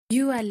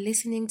You are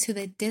listening to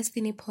the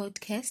Destiny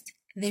Podcast,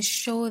 the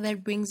show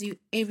that brings you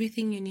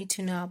everything you need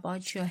to know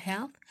about your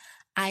health.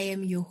 I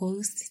am your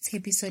host,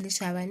 Tepisole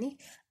Shabani.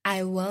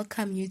 I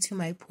welcome you to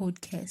my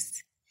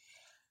podcast.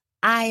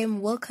 I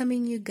am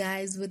welcoming you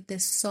guys with the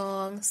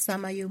song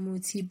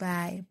Samayomuti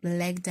by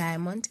Black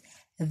Diamond.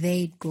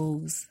 There it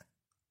goes.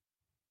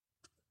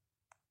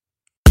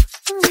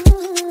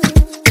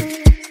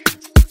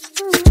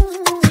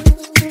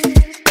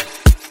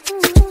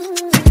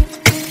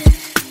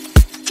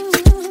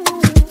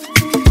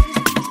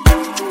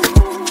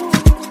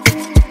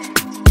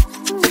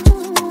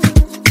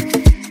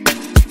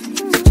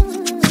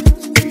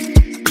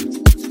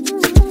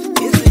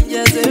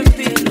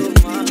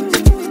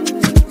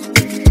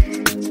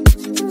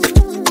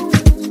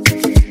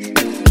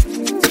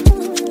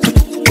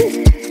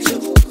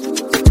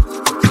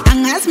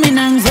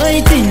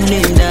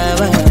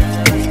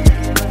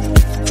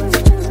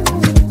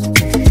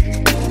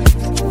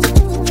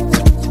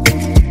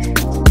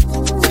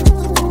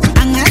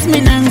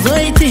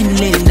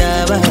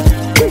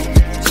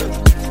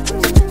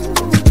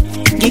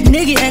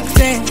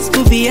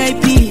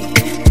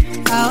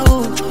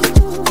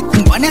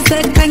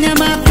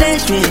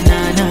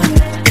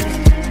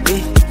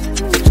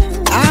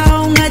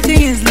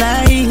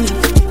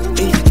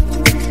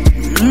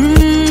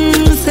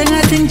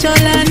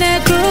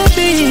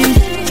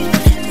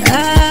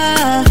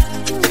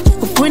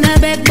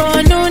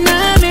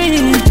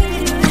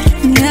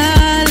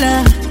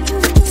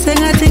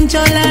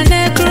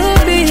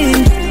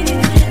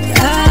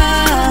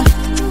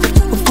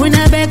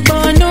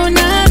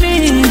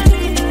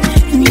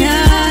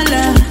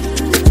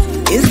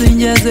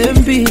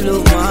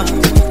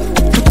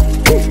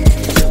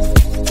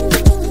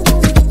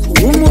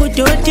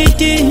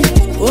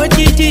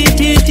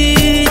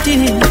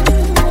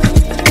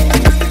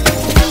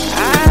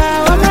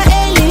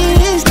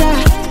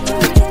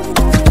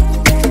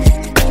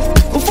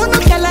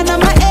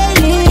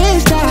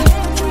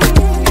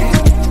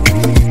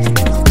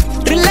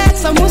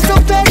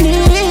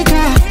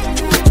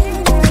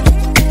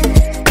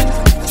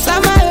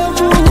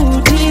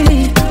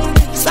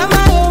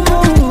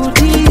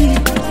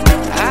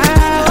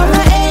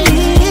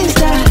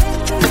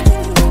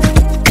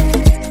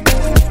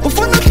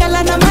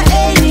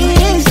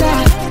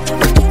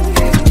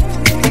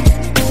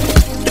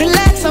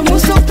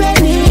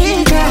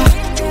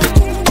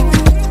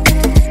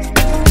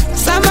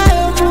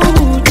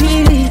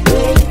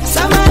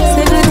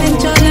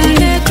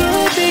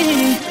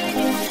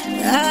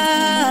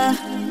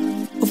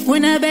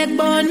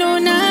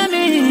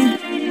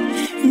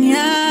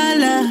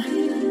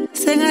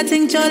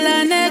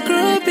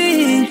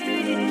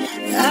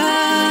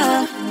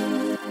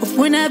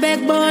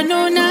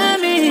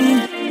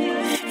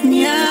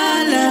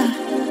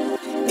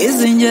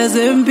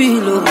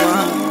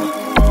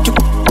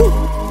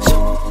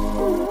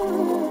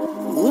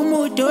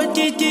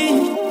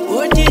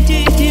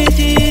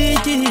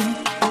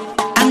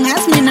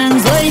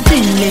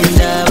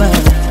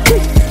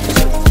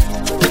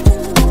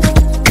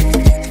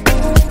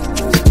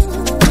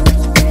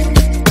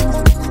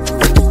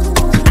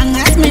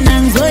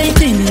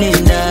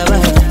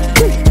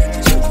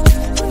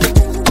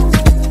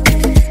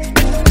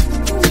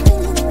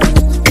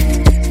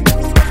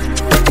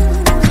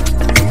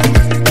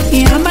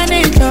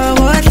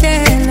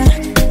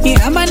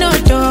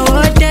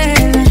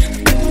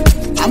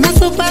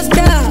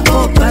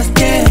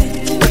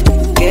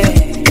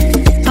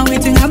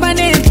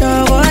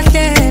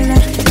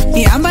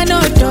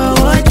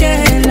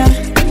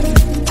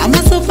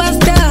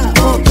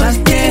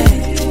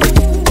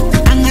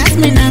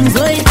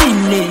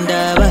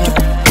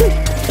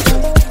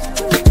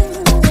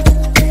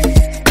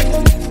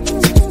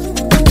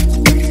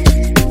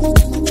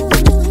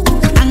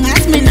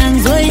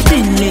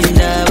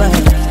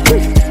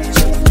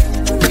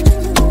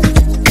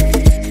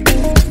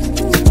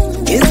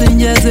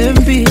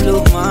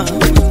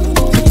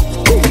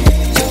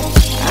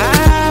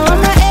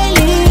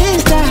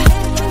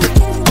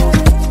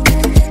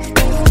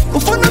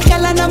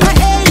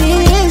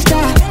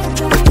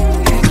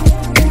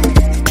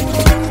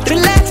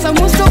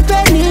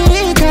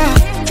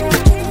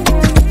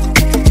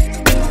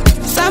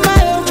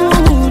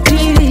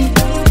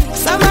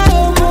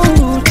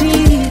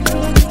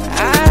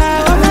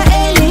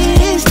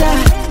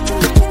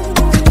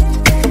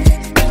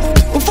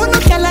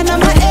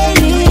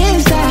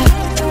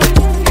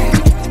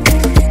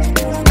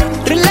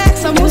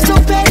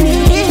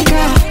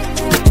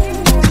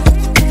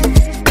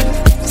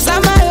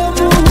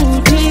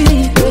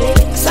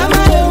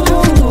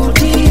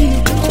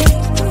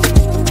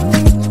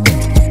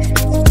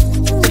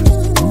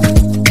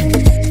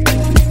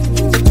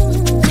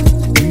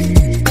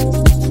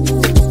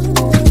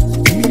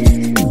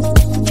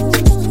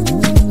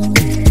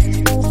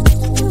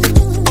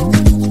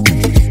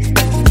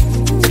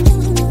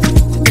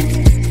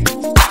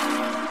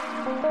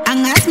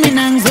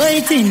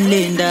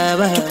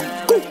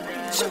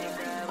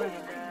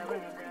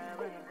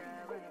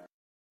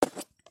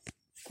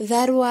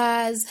 That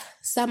was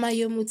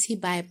Samayomuti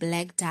by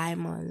Black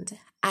Diamond.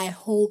 I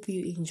hope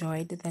you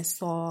enjoyed the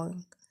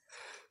song.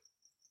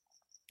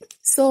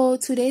 So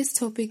today's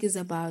topic is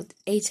about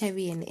HIV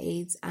and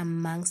AIDS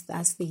amongst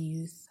us, the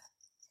youth.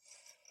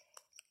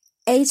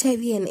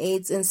 HIV and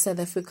AIDS in South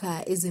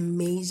Africa is a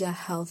major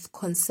health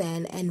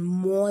concern, and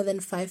more than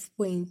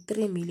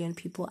 5.3 million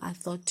people are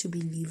thought to be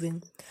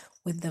living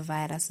with the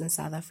virus in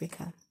South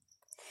Africa.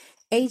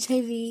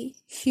 HIV,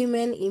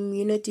 human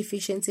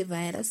immunodeficiency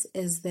virus,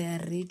 is the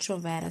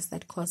retrovirus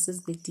that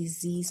causes the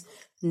disease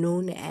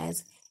known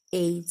as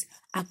AIDS,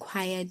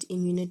 acquired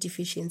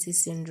immunodeficiency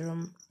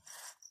syndrome.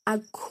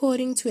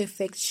 According to a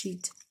fact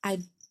sheet,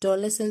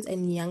 adolescents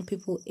and young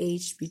people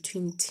aged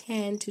between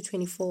 10 to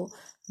 24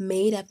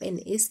 made up an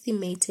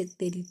estimated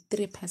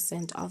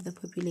 33% of the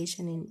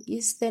population in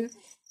Eastern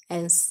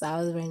and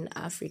Southern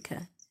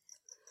Africa.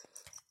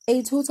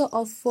 A total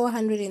of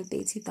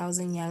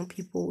 430,000 young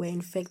people were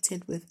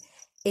infected with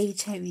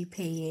HIV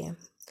per year,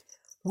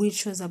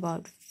 which was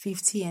about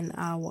 50 an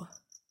hour.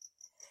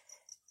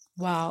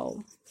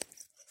 Wow.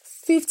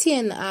 50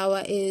 an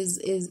hour is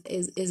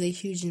a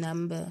huge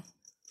number.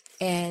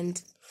 And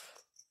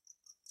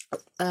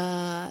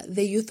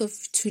the youth of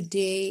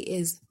today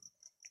is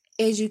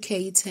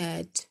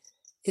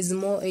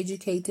more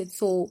educated.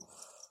 So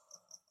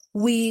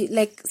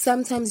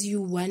sometimes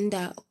you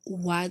wonder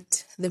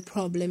what the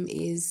problem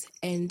is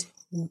and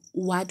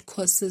what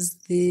causes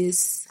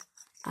this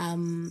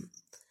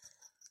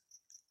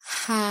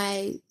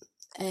high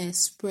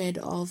spread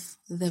of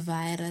the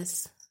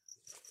virus.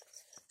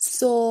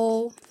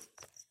 So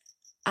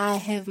I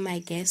have my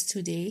guest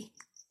today,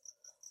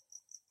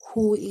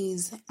 who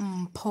is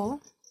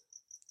Mpho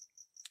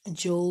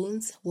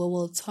Jones. We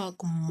will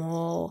talk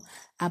more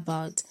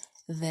about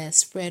the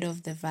spread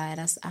of the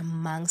virus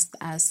amongst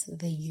us,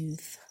 the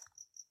youth.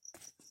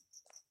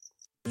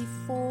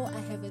 Before I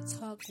have a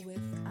talk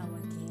with our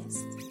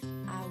guest,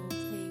 I will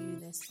play you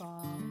the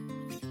song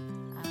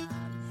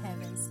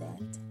Heaven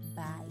Sent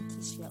by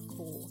Keshia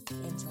Cole.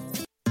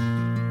 Enjoy.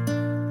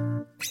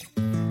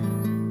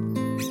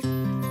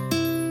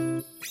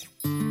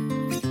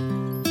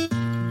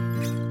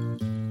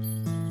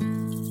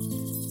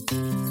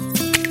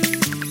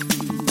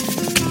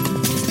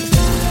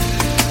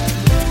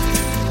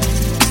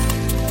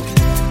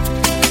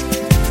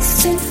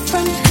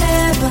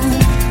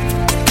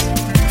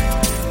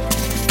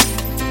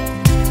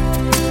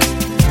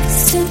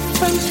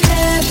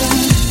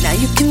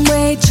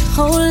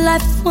 Whole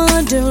life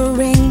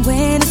wondering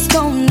when it's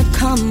gonna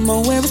come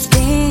or where it's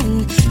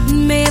been. You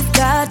may have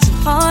got your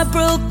heart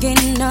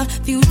broken a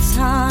few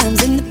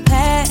times in the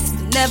past.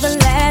 It never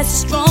lasts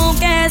as strong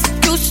as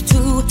it used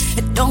to.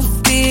 It don't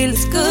feel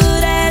as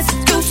good as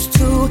it used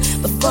to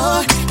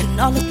before. And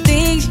all the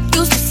things you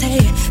used to say,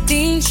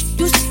 things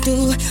you used to do,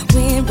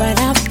 went right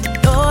out the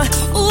door.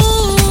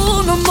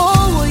 Ooh, no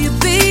more will you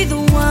be the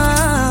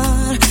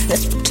one.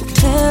 That's what you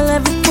tell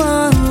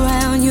everyone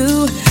around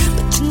you.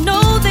 But you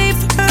know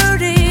they've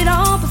heard it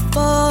all before.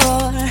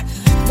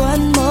 What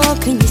more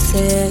can you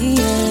say?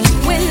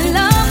 When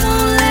love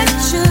won't let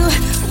you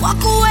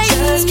walk away,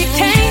 and you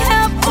can't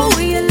help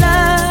who you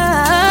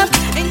love,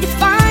 and you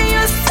find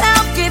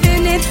yourself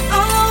giving it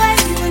all away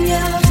when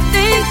you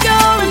think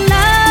you're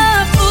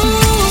enough.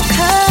 Ooh,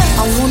 'cause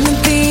I wanna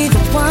be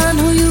the one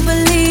who you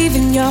believe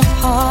in your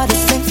heart is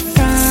sent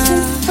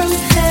from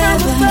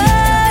heaven.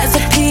 There's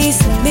a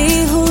piece of me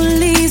who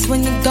leaves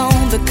when you're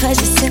gone because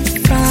you're sent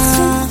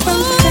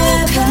from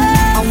heaven.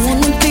 I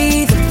wanna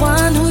be the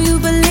one who you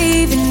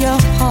believe in your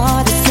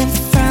heart is sent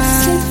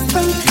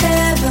from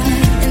heaven.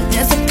 And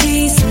there's a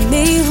piece of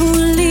me who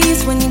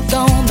leaves when you're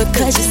gone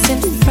because you're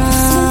sent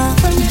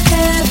from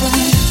heaven.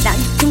 Now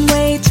you can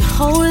wait your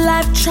whole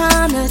life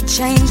trying to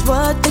change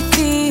what they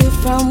feel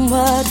from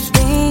what's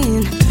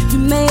been. You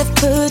may have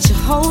put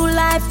your whole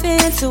life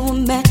into a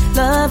man,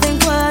 loving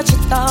what you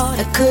thought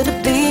it could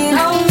have been. I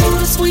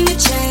notice when you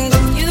change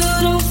and you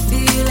don't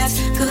feel as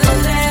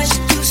good as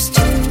you used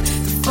to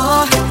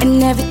before.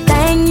 And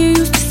everything you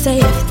used to say,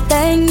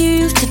 everything you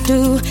used to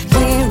do,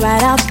 went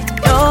right out the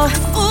door.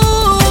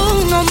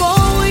 Ooh, no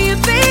more will you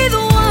be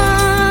the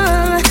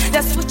one.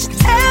 That's what you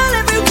tell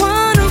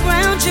everyone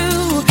around you.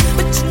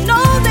 But you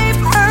know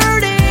they've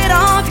heard it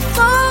all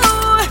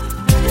before.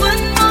 What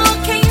more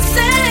can you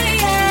say?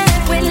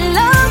 When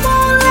love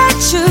won't let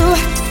you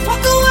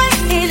walk away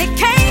and it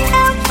can't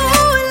help who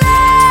it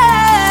loves.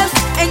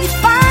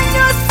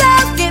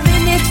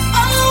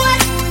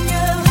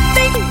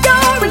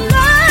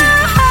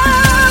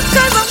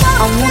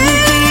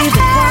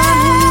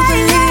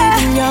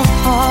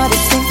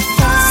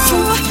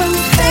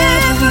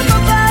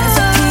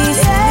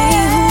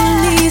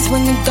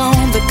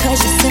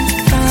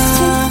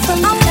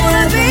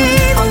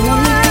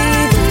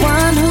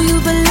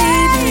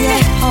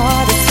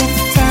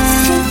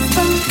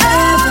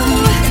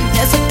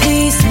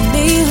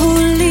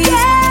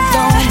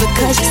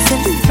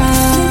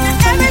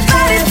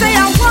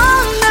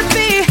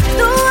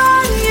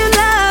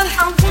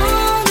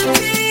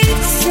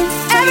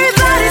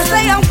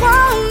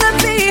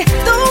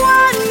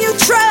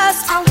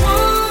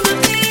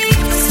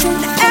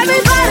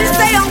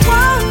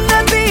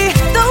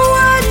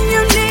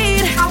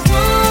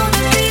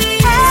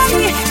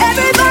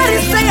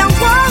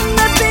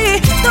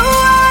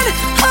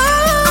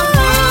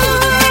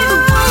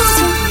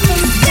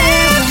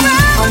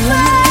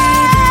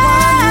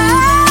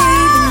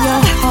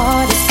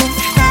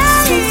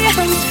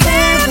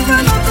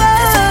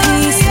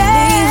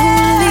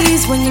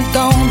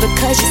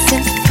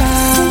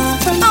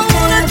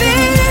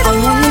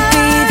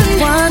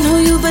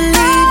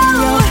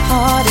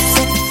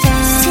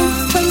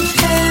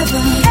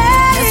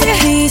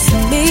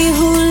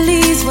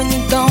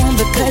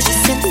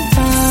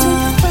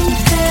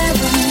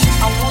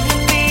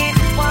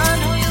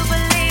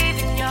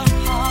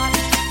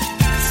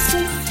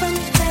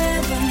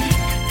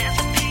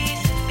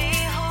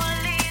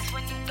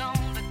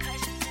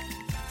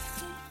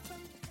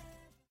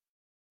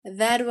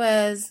 That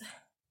was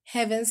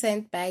Heaven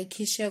Sent by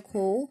Keisha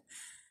Cole.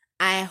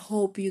 I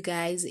hope you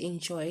guys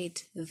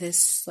enjoyed this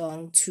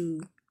song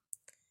too.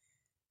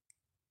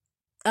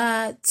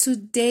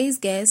 Today's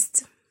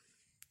guest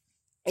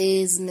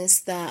is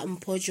Mr.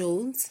 Mpho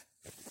Jones.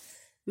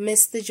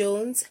 Mr.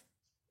 Jones,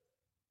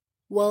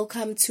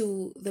 welcome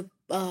to the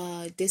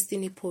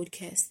Destiny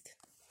Podcast.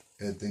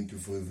 Thank you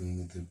for having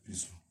me,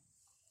 Tepiso.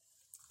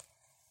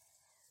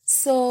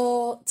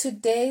 So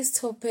today's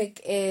topic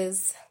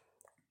is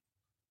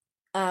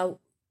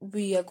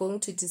we are going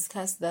to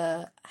discuss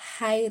the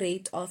high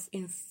rate of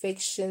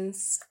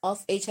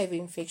HIV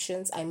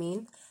infections,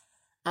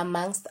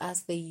 amongst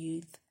us, the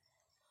youth.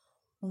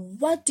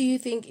 What do you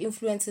think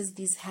influences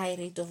this high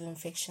rate of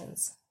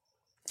infections?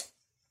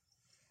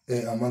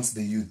 Amongst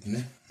the youth,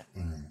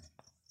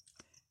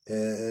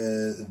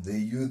 the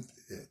youth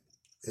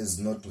is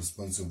not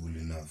responsible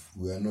enough.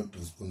 We are not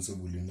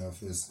responsible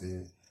enough as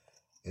the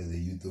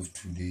youth of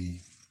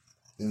today,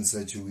 in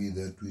such a way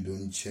that we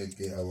don't check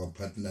our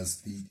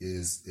partner's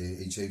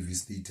HIV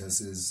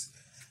statuses,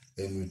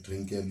 and we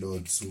drink a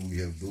lot, so we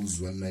have those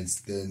one-night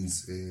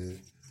stands,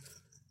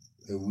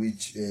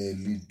 which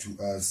lead to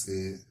us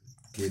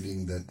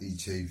getting that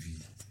HIV,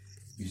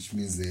 which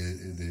means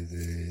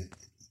the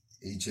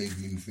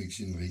HIV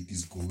infection rate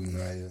is going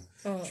higher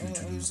due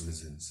to those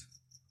reasons.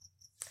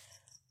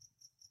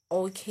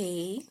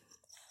 Okay.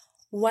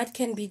 What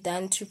can be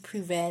done to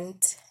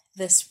prevent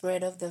the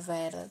spread of the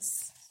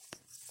virus?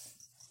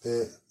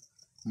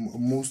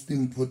 Most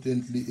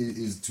importantly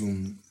is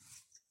to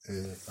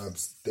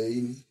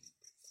abstain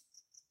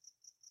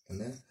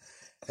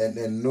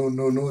and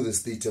know the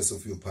status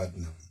of your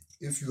partner.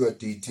 If you are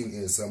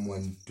dating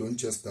someone, don't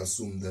just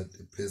assume that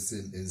the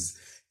person is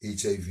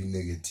HIV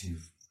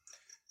negative.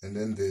 And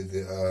then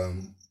there are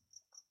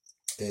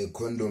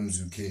condoms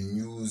you can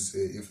use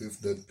if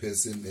that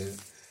person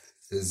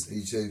is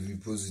HIV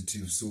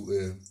positive. So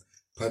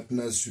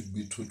partners should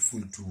be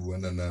truthful to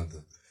one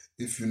another.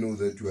 If you know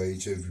that you are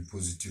HIV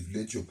positive,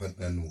 let your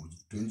partner know.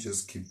 Don't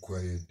just keep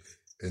quiet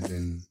and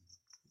then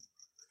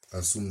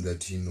assume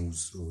that he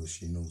knows or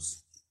she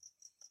knows.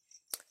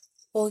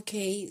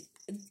 Okay.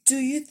 Do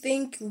you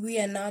think we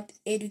are not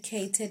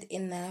educated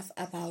enough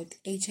about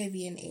HIV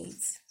and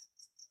AIDS?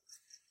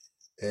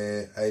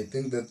 I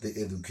think that the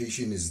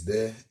education is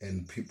there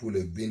and people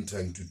have been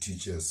trying to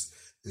teach us.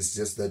 It's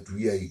just that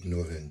we are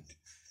ignorant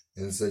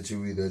in such a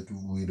way that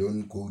we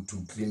don't go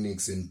to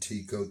clinics and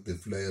take out the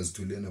flyers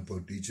to learn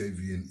about HIV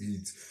and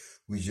AIDS.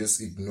 We just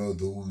ignore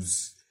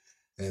those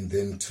and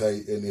then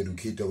try and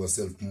educate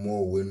ourselves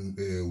more when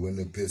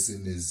a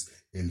person is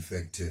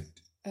infected.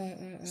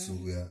 So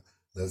yeah,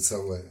 that's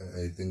how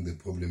I think the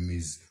problem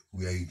is.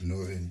 We are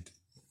ignorant.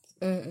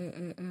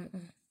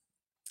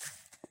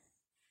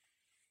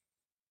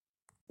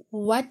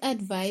 What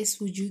advice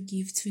would you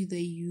give to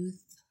the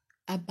youth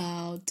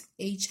about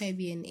HIV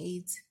and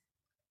AIDS?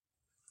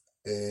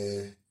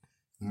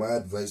 My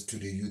advice to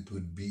the youth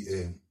would be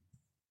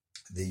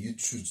the youth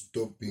should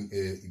stop being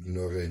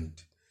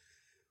ignorant.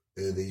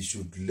 They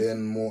should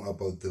learn more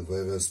about the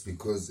virus,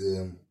 because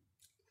a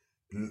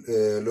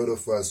lot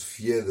of us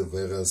fear the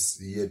virus,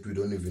 yet we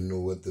don't even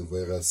know what the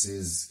virus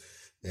is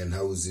and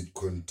how is it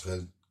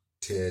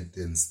contracted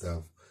and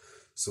stuff.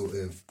 So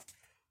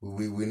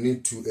we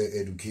need to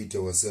educate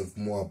ourselves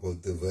more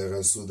about the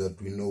virus so that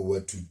we know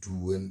what to do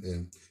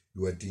when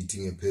you are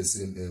dating a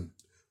person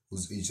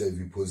who's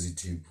HIV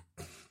positive,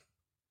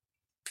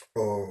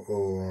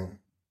 or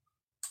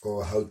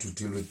how to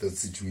deal with that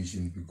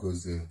situation,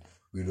 because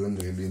we don't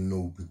really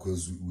know,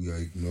 because we are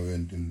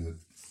ignorant in that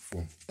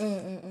form.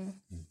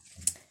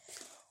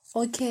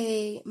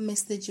 Okay,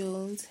 Mr.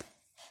 Jones,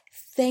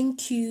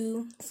 thank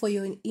you for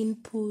your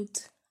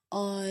input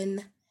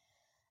on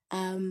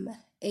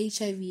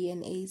HIV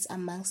and AIDS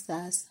amongst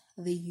us,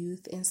 the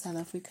youth in South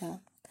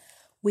Africa.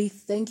 We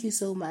thank you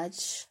so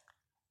much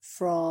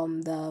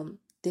from the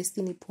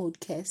Destiny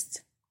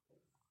Podcast.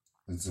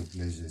 It's a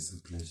pleasure.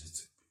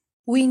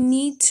 We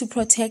need to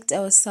protect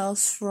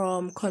ourselves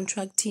from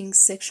contracting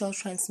sexual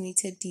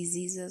transmitted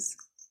diseases.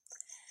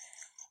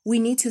 We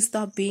need to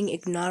stop being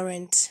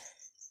ignorant.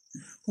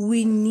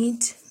 We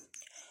need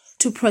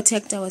to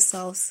protect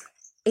ourselves.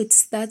 It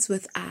starts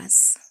with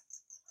us.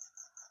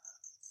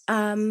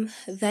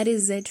 That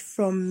is it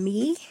from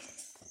me.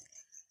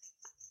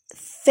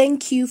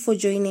 Thank you for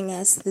joining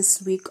us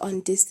this week on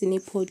Destiny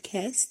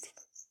Podcast.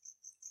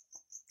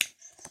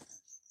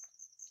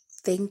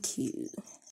 Thank you.